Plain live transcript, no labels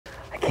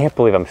can't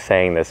believe I'm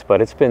saying this,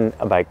 but it's been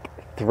like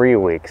 3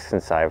 weeks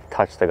since I've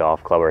touched the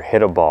golf club or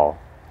hit a ball.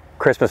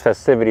 Christmas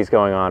festivities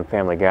going on,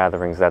 family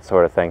gatherings, that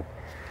sort of thing.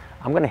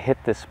 I'm gonna hit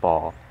this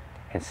ball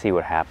and see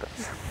what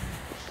happens.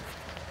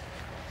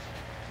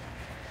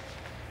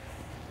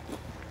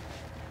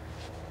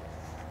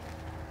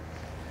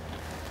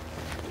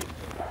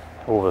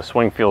 Oh, the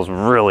swing feels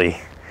really,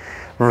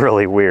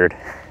 really weird,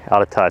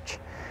 out of touch.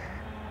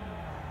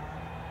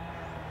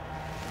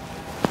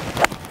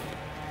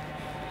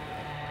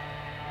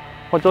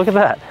 Would you look at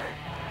that?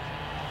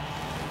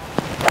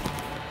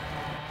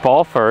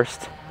 Ball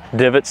first,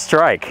 divot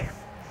strike.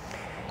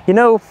 You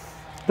know,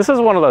 this is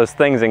one of those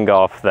things in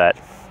golf that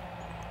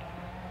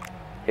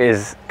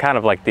is kind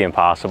of like the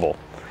impossible.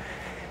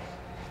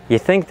 You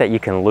think that you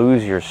can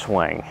lose your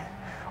swing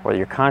or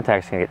your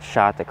contact's gonna get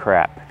shot to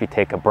crap if you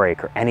take a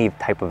break or any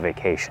type of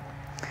vacation.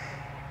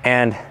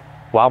 And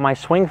while my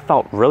swing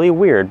felt really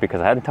weird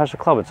because I hadn't touched the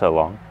club in so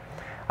long,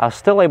 I was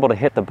still able to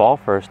hit the ball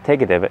first,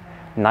 take a divot,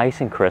 nice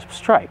and crisp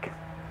strike.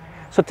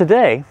 So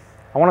today,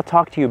 I want to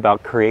talk to you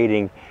about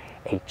creating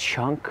a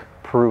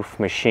chunk-proof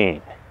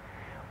machine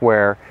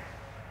where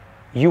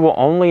you will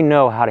only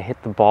know how to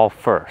hit the ball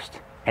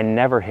first and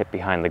never hit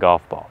behind the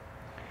golf ball.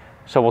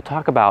 So we'll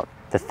talk about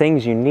the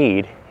things you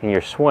need in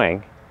your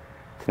swing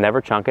to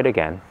never chunk it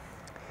again,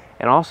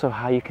 and also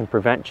how you can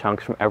prevent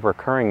chunks from ever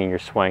occurring in your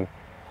swing,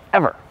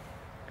 ever.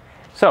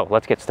 So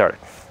let's get started.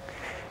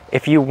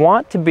 If you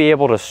want to be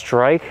able to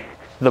strike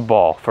the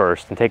ball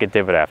first and take a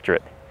divot after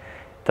it,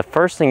 the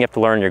first thing you have to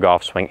learn in your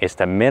golf swing is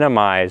to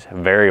minimize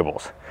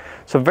variables.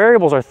 So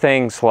variables are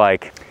things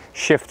like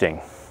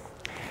shifting.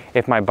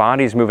 If my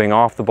body's moving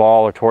off the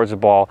ball or towards the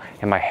ball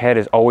and my head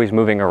is always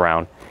moving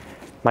around,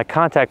 my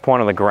contact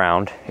point on the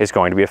ground is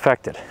going to be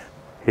affected.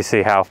 You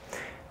see how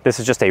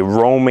this is just a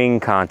roaming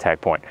contact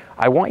point.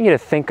 I want you to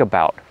think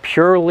about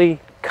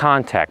purely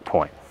contact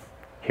point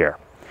here.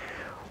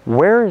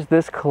 Where is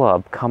this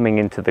club coming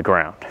into the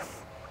ground?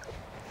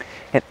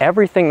 And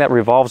everything that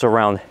revolves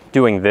around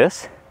doing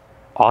this,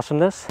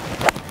 awesomeness,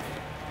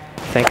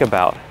 think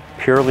about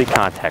purely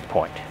contact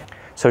point.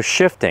 So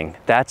shifting,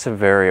 that's a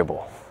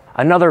variable.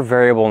 Another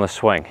variable in the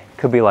swing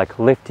could be like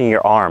lifting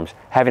your arms,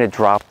 having to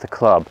drop the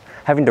club,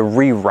 having to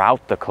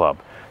reroute the club,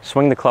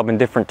 swing the club in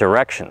different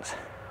directions.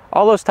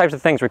 All those types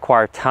of things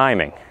require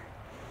timing.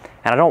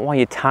 And I don't want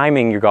you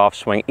timing your golf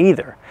swing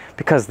either,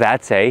 because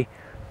that's a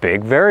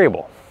big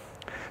variable.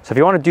 So if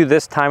you want to do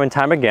this time and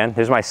time again,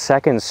 here's my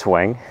second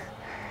swing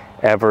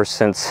ever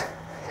since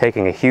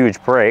taking a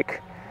huge break.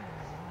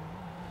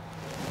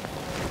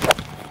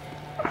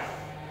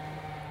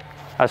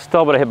 I was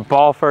still able to hit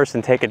ball first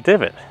and take a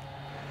divot,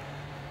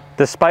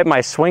 despite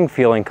my swing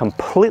feeling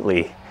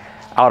completely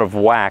out of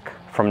whack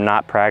from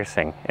not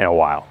practicing in a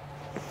while.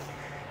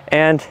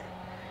 And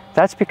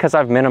that's because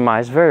I've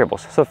minimized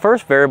variables. So the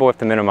first variable we have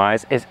to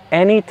minimize is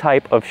any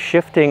type of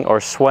shifting or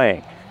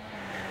swaying.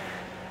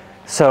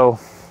 So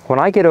when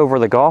I get over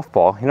the golf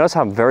ball, you notice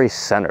how I'm very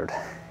centered.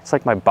 It's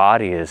like my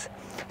body is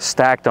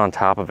stacked on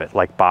top of it,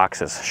 like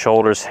boxes.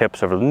 Shoulders,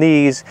 hips over the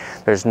knees.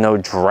 There's no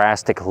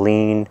drastic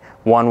lean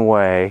one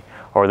way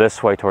or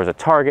this way towards a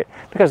target,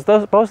 because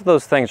both of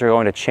those things are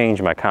going to change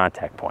my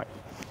contact point.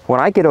 When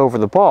I get over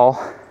the ball,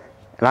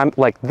 and I'm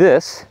like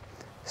this,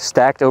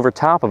 stacked over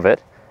top of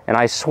it, and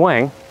I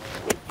swing,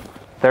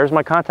 there's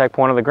my contact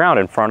point on the ground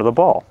in front of the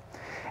ball.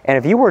 And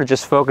if you were to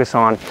just focus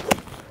on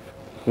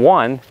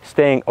one,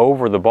 staying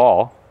over the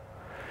ball,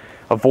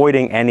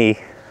 avoiding any,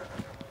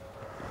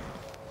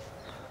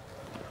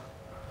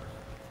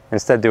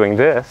 instead doing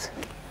this,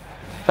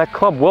 that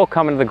club will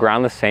come into the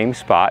ground the same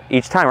spot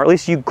each time, or at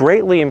least you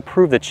greatly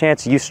improve the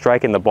chance of you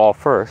striking the ball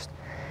first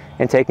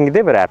and taking a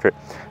divot after it.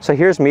 So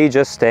here's me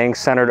just staying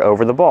centered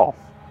over the ball.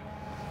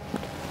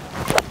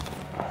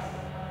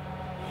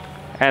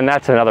 And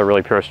that's another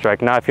really pure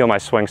strike. Now I feel my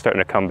swing starting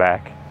to come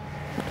back.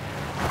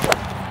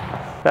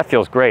 That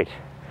feels great.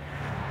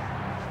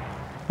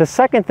 The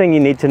second thing you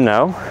need to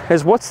know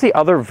is what's the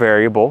other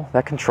variable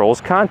that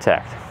controls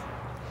contact.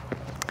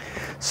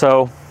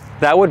 So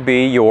that would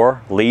be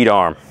your lead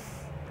arm.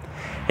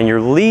 And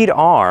your lead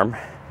arm,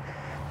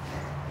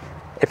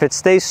 if it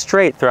stays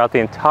straight throughout the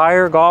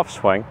entire golf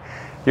swing,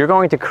 you're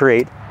going to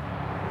create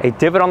a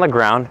divot on the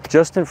ground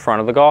just in front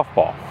of the golf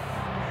ball.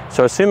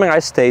 So assuming I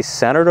stay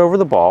centered over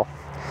the ball,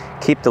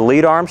 keep the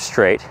lead arm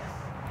straight,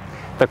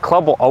 the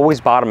club will always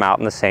bottom out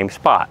in the same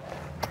spot.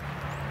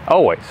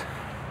 Always.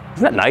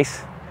 Isn't that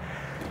nice?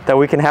 That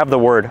we can have the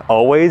word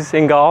always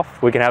in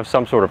golf, we can have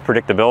some sort of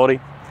predictability.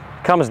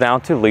 It comes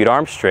down to lead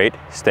arm straight,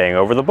 staying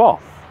over the ball.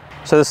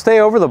 So to stay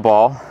over the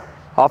ball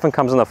often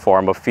comes in the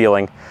form of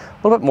feeling a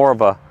little bit more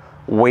of a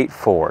weight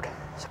forward.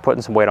 So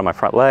putting some weight on my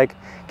front leg,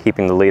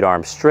 keeping the lead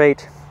arm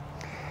straight.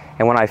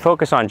 And when I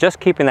focus on just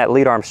keeping that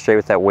lead arm straight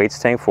with that weight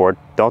staying forward,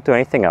 don't do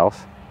anything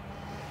else.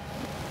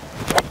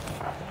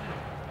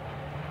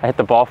 I hit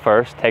the ball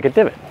first, take a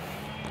divot.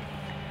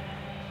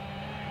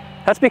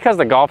 That's because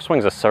the golf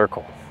swing's a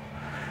circle.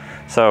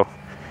 So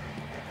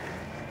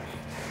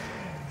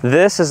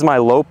this is my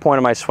low point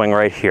of my swing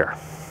right here.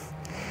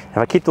 If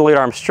I keep the lead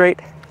arm straight,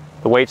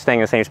 the weight staying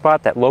in the same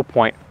spot, that low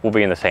point will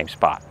be in the same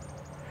spot.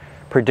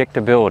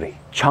 Predictability,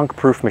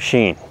 chunk-proof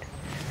machine.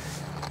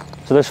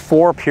 So there's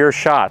 4 pure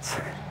shots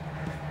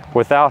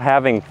without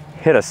having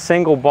hit a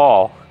single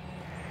ball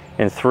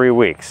in 3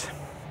 weeks.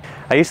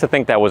 I used to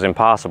think that was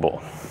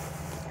impossible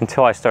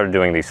until I started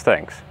doing these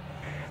things.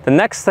 The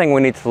next thing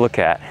we need to look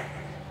at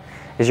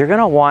is you're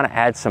gonna wanna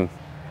add some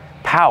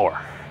power.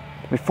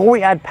 Before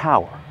we add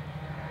power,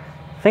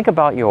 think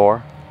about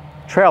your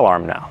trail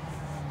arm now.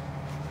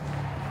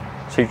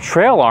 So your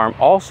trail arm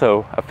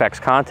also affects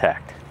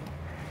contact.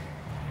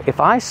 If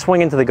I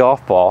swing into the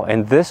golf ball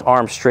and this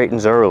arm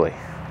straightens early,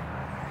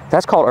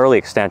 that's called early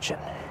extension.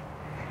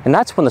 And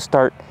that's when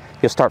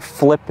you'll start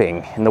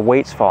flipping and the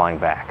weight's falling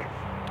back.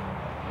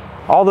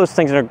 All those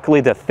things are going to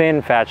lead to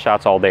thin, fat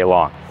shots all day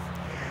long.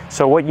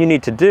 So what you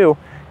need to do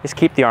is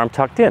keep the arm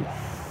tucked in.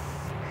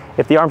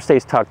 If the arm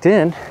stays tucked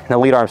in and the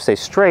lead arm stays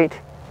straight,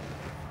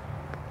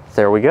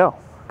 there we go.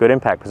 Good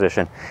impact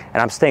position.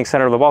 And I'm staying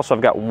center of the ball, so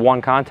I've got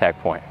one contact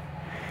point.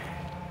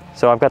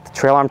 So I've got the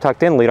trail arm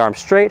tucked in, lead arm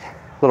straight,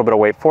 a little bit of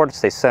weight forward to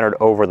stay centered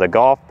over the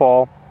golf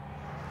ball.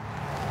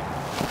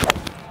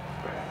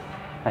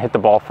 I hit the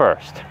ball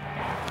first.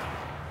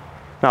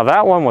 Now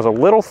that one was a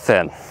little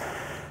thin.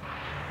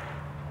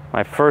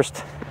 My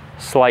first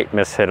slight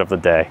mishit of the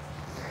day.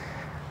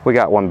 We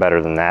got one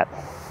better than that.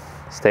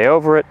 Stay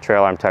over it,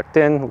 trail arm tucked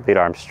in, lead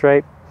arm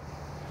straight.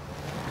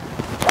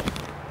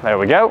 There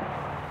we go.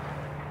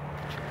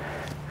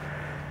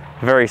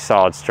 Very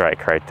solid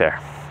strike right there.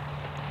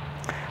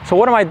 So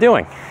what am I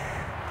doing?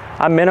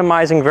 I'm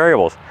minimizing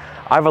variables.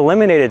 I've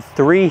eliminated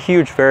 3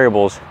 huge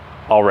variables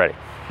already.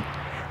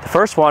 The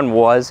first one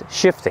was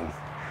shifting.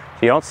 So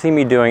you don't see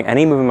me doing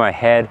any moving my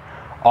head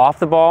off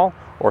the ball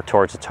or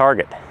towards the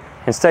target.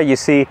 Instead, you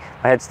see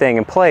my head staying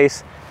in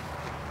place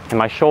and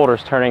my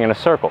shoulders turning in a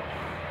circle.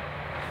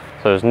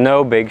 So there's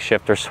no big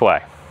shift or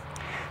sway.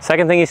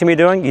 Second thing you see me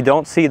doing, you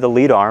don't see the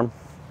lead arm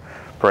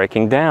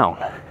breaking down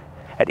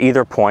at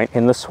either point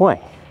in the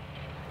swing.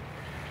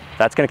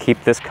 That's going to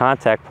keep this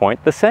contact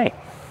point the same.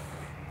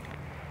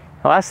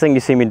 The last thing you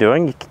see me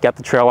doing, you got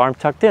the trail arm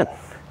tucked in.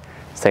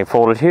 Staying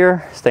folded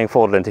here, staying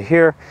folded into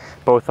here.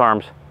 Both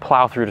arms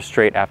plow through to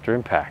straight after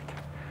impact.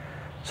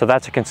 So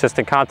that's a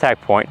consistent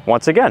contact point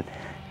once again.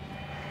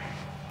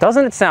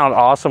 Doesn't it sound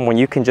awesome when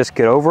you can just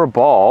get over a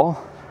ball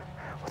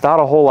without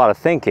a whole lot of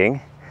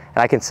thinking, and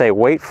I can say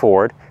weight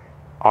forward,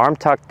 arm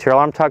tucked, trail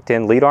arm tucked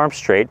in, lead arm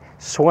straight,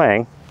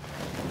 swing,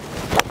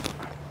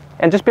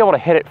 and just be able to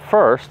hit it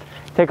first,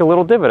 take a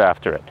little divot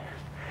after it.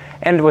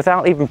 And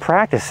without even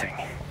practicing,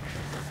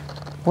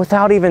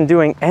 without even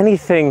doing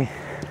anything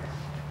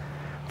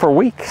for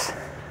weeks.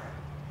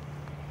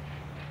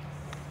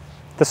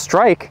 The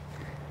strike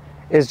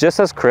is just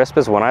as crisp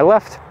as when I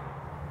left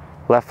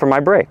for my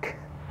break.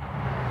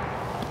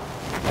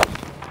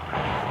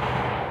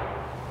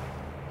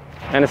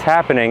 And it's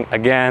happening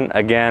again,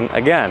 again,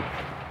 again.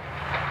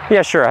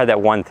 Yeah, sure, I had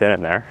that one thin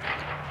in there.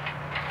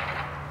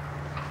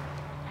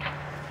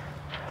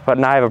 But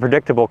now I have a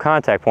predictable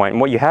contact point,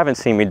 and what you haven't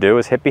seen me do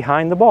is hit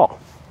behind the ball.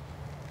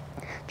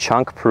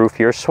 Chunk-proof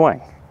your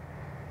swing.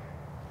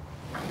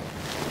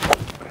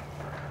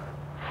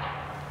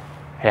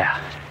 Yeah,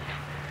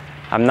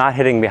 I'm not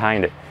hitting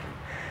behind it,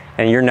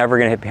 and you're never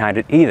gonna hit behind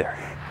it either.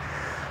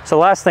 So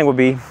the last thing would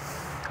be,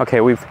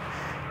 okay, we've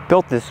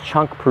built this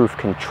chunk-proof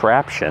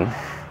contraption.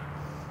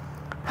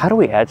 How do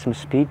we add some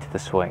speed to the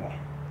swing?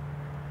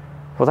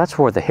 Well, that's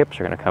where the hips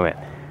are gonna come in.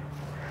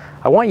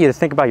 I want you to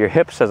think about your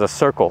hips as a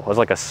circle, as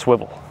like a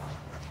swivel,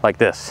 like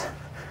this.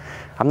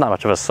 I'm not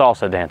much of a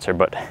salsa dancer,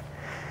 but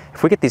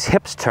if we get these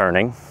hips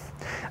turning,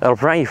 it'll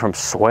prevent you from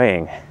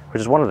swaying, which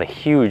is one of the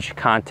huge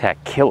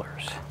contact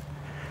killers.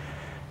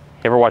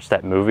 You ever watch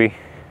that movie?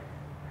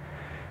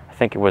 I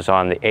think it was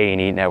on the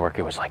A&E network.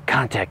 It was like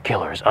Contact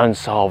Killers,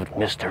 Unsolved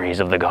Mysteries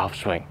of the Golf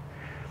Swing.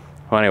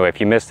 Well, anyway, if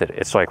you missed it,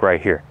 it's like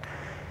right here.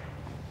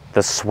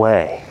 The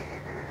sway.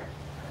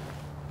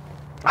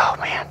 Oh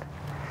man.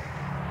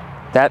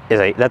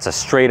 That's a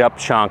straight up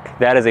chunk.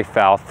 That is a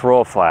foul. Throw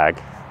a flag.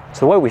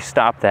 So the way we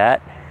stop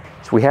that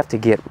is we have to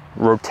get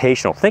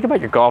rotational. Think about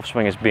your golf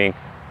swing as being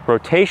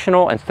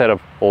rotational instead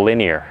of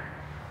linear.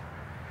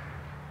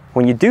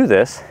 When you do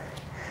this,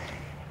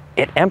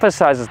 it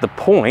emphasizes the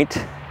point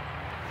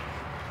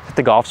that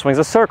the golf swing's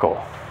a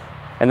circle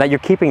and that you're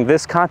keeping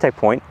this contact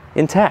point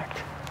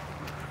intact.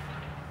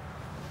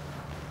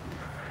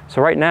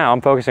 So right now I'm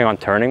focusing on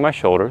turning my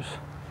shoulders,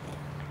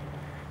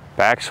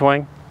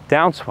 backswing,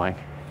 downswing.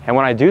 And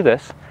when I do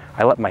this,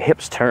 I let my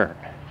hips turn.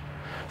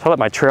 So I let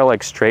my trail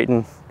leg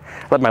straighten,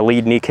 let my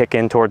lead knee kick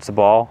in towards the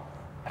ball.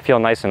 I feel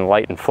nice and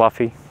light and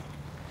fluffy.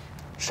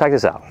 Just check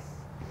this out.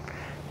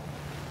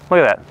 Look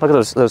at that. Look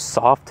at those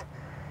soft,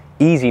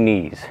 easy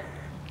knees.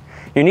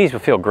 Your knees will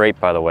feel great,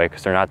 by the way,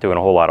 because they're not doing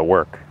a whole lot of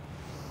work.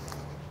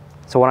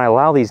 So when I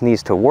allow these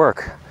knees to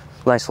work,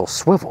 nice little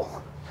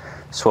swivel.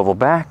 Swivel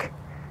back,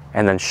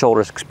 and then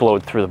shoulders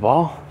explode through the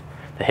ball.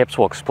 The hips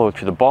will explode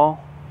through the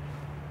ball.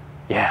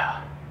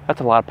 Yeah,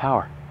 that's a lot of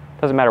power.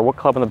 Doesn't matter what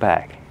club in the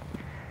bag.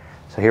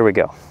 So here we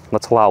go.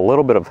 Let's allow a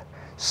little bit of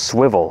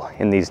swivel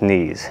in these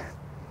knees.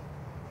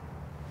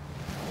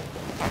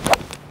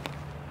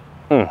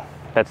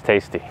 That's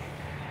tasty.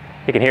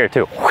 You can hear it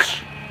too.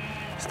 Whoosh,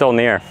 still in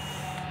the air.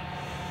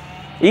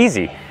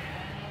 Easy.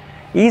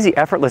 Easy,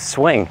 effortless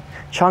swing.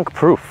 Chunk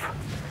proof.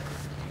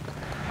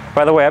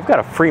 By the way, I've got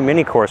a free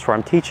mini course where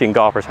I'm teaching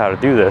golfers how to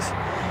do this.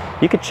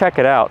 You can check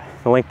it out.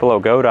 The link below,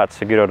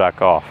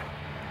 go.saguto.golf.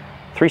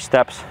 3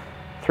 steps,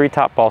 3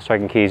 top ball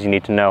striking keys you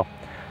need to know.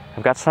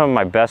 I've got some of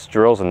my best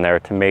drills in there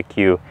to make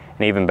you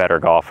an even better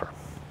golfer.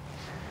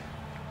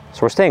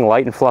 So we're staying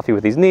light and fluffy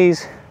with these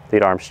knees,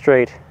 lead arm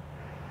straight.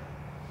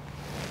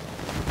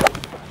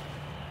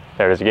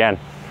 There it is again.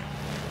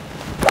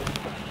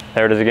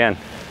 There it is again.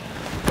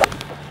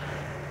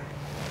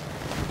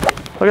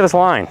 Look at this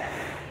line.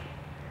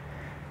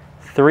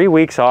 3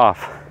 weeks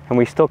off, and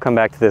we still come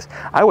back to this.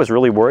 I was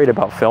really worried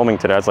about filming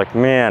today. I was like,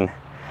 man,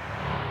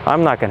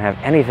 I'm not gonna have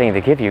anything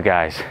to give you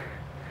guys.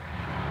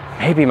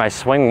 Maybe my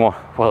swing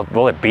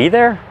will it be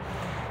there?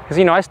 Because,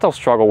 you know, I still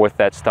struggle with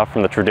that stuff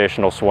from the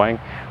traditional swing,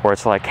 where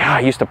it's like, I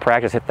used to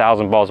practice, hit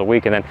 1,000 balls a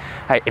week, and then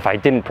if I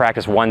didn't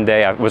practice one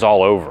day, it was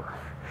all over.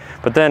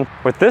 But then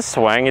with this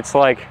swing, it's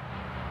like,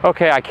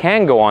 okay, I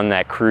can go on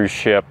that cruise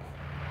ship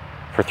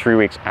for 3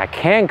 weeks. I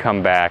can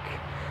come back.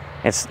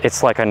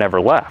 It's like I never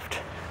left.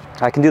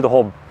 I can do the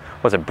whole,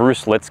 was it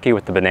Bruce Litsky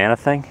with the banana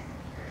thing?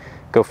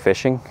 Go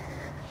fishing.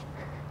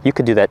 You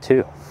could do that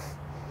too.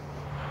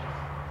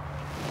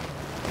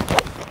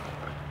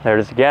 There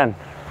it is again.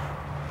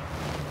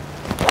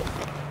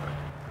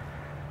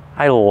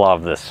 I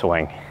love this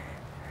swing.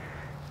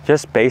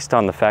 Just based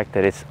on the fact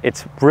that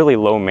it's really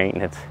low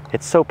maintenance.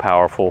 It's so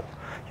powerful.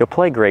 You'll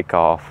play great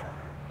golf.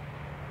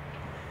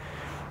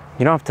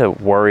 You don't have to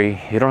worry.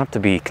 You don't have to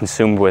be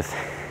consumed with,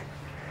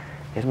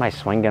 is my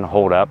swing gonna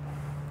hold up?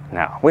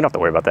 No, we don't have to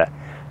worry about that.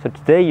 So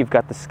today you've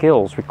got the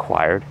skills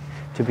required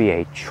to be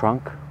a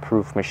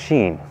trunk-proof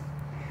machine.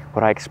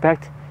 What I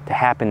expect to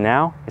happen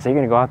now is that you're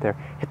gonna go out there,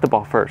 hit the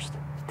ball first,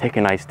 take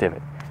a nice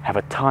divot, have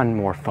a ton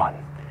more fun.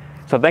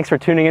 So thanks for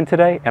tuning in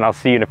today, and I'll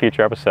see you in a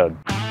future episode.